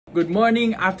Good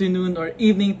morning, afternoon, or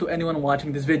evening to anyone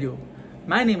watching this video.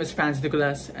 My name is Franz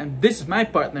Nicolas, and this is my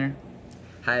partner.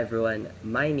 Hi everyone,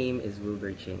 my name is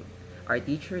Wilber Ching. Our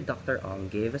teacher Dr. Ong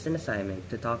gave us an assignment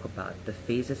to talk about the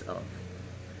phases of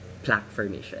plaque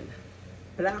formation.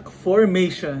 Plaque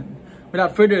formation.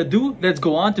 Without further ado, let's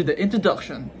go on to the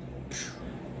introduction.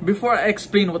 Before I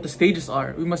explain what the stages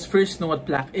are, we must first know what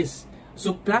plaque is.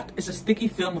 So plaque is a sticky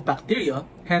film of bacteria,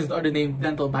 hence the other name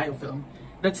dental biofilm,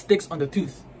 that sticks on the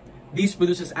tooth. These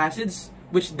produces acids,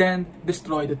 which then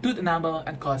destroy the tooth enamel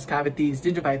and cause cavities,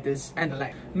 gingivitis, and the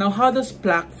like. Now, how does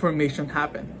plaque formation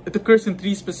happen? It occurs in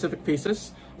three specific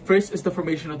phases. First is the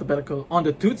formation of the pellicle on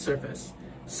the tooth surface.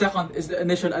 Second is the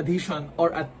initial adhesion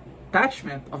or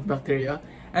attachment of bacteria.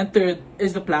 And third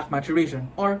is the plaque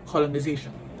maturation or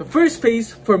colonization. The first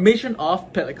phase, formation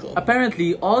of pellicle.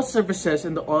 Apparently, all surfaces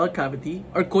in the oral cavity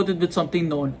are coated with something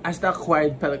known as the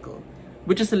acquired pellicle,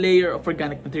 which is a layer of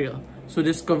organic material. So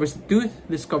this covers the tooth,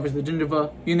 this covers the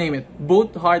gingiva, you name it,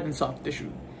 both hard and soft tissue.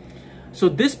 So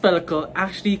this pellicle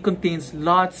actually contains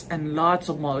lots and lots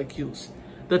of molecules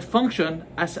that function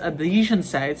as adhesion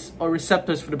sites or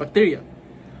receptors for the bacteria.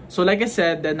 So like I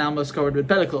said, the enamel is covered with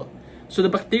pellicle. So the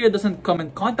bacteria doesn't come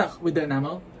in contact with the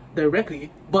enamel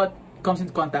directly, but comes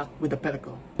in contact with the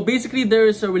pellicle. So basically, there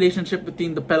is a relationship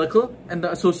between the pellicle and the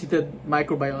associated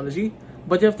microbiology.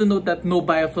 But you have to note that no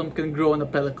biofilm can grow on a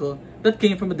pellicle that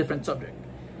came from a different subject.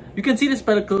 You can see this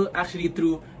pellicle actually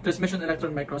through transmission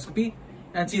electron microscopy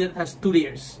and see that it has two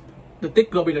layers. The thick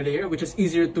globular layer, which is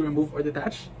easier to remove or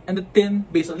detach, and the thin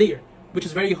basal layer, which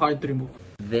is very hard to remove.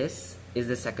 This is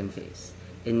the second phase,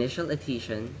 initial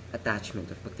adhesion,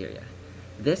 attachment of bacteria.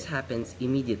 This happens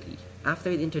immediately after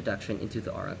the introduction into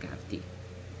the oral cavity.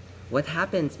 What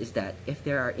happens is that if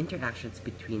there are interactions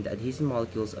between the adhesive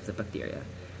molecules of the bacteria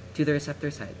to the receptor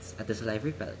sites at the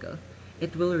salivary pellicle,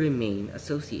 it will remain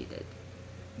associated.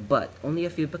 But only a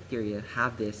few bacteria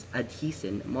have this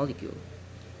adhesin molecule.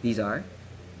 These are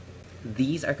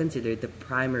considered the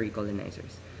primary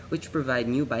colonizers, which provide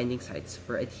new binding sites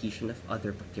for adhesion of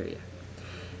other bacteria.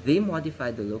 They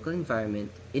modify the local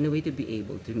environment in a way to be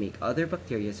able to make other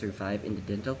bacteria survive in the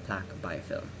dental plaque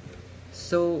biofilm.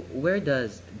 So where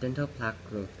does dental plaque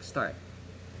growth start?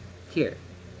 Here.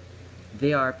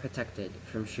 They are protected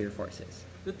from shear forces.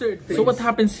 The third phase. So what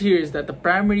happens here is that the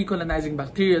primary colonizing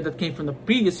bacteria that came from the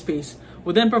previous phase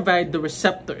will then provide the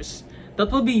receptors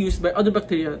that will be used by other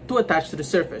bacteria to attach to the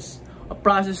surface, a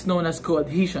process known as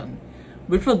coadhesion,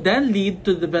 which will then lead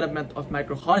to the development of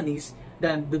microcolonies,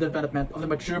 then the development of the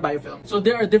mature biofilm. So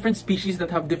there are different species that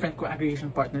have different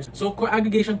coaggregation partners. So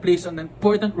coaggregation plays an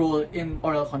important role in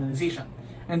oral colonization,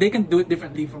 and they can do it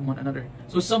differently from one another.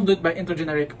 So some do it by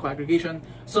intrageneric coaggregation,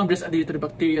 some just adhere to the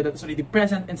bacteria that is already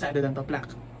present inside the dental plaque.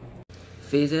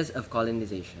 Phases of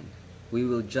colonization. We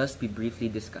will just be briefly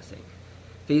discussing.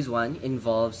 Phase 1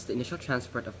 involves the initial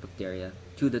transport of bacteria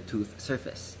to the tooth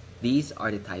surface. These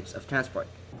are the types of transport.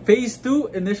 Phase 2,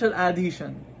 initial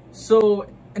adhesion. So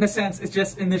in a sense, it's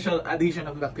just initial adhesion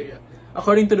of bacteria.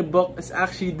 According to the book, it's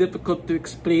actually difficult to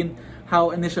explain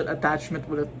how initial attachment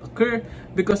will occur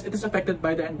because it is affected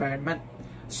by the environment.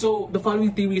 So the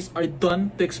following theories are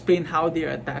done to explain how they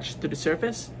are attached to the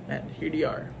surface, and here they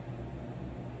are.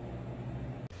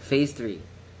 Phase 3.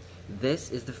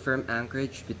 This is the firm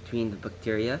anchorage between the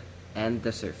bacteria and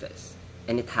the surface,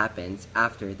 and it happens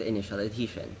after the initial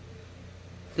adhesion.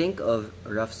 Think of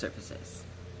rough surfaces.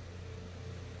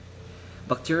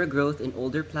 Bacterial growth in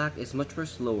older plaque is much more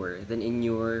slower than in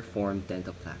newer formed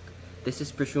dental plaque. This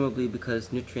is presumably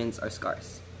because nutrients are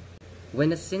scarce.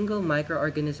 When a single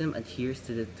microorganism adheres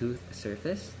to the tooth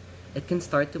surface, it can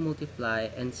start to multiply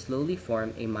and slowly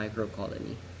form a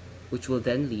microcolony, which will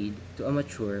then lead to a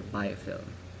mature biofilm.